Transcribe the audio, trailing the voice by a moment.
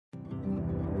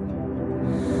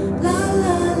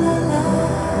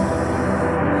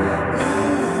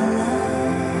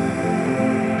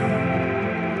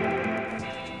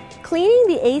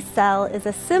cell is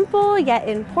a simple yet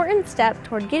important step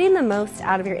toward getting the most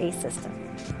out of your ACE system.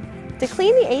 To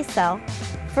clean the ACE cell,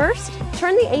 first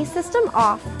turn the ACE system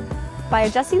off by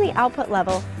adjusting the output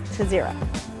level to 0.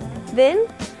 Then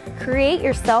create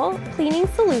your cell cleaning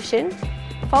solution,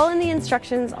 following the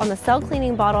instructions on the cell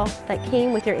cleaning bottle that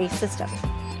came with your ACE system.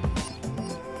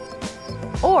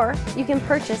 Or you can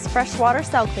purchase freshwater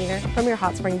cell cleaner from your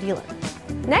hot spring dealer.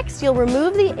 Next, you'll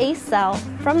remove the ACE cell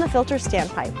from the filter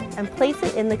standpipe and place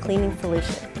it in the cleaning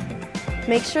solution.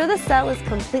 Make sure the cell is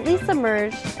completely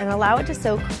submerged and allow it to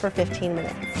soak for 15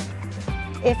 minutes.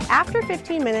 If after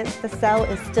 15 minutes the cell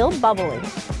is still bubbling,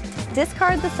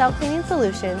 discard the cell cleaning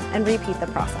solution and repeat the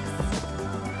process.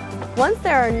 Once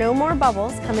there are no more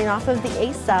bubbles coming off of the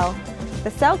ACE cell,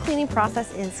 the cell cleaning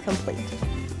process is complete.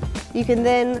 You can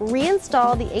then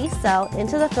reinstall the ACE cell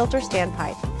into the filter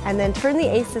standpipe and then turn the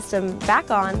ACE system back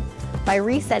on by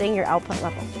resetting your output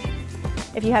level.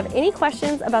 If you have any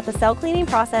questions about the cell cleaning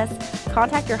process,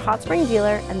 contact your hot spring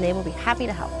dealer and they will be happy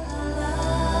to help.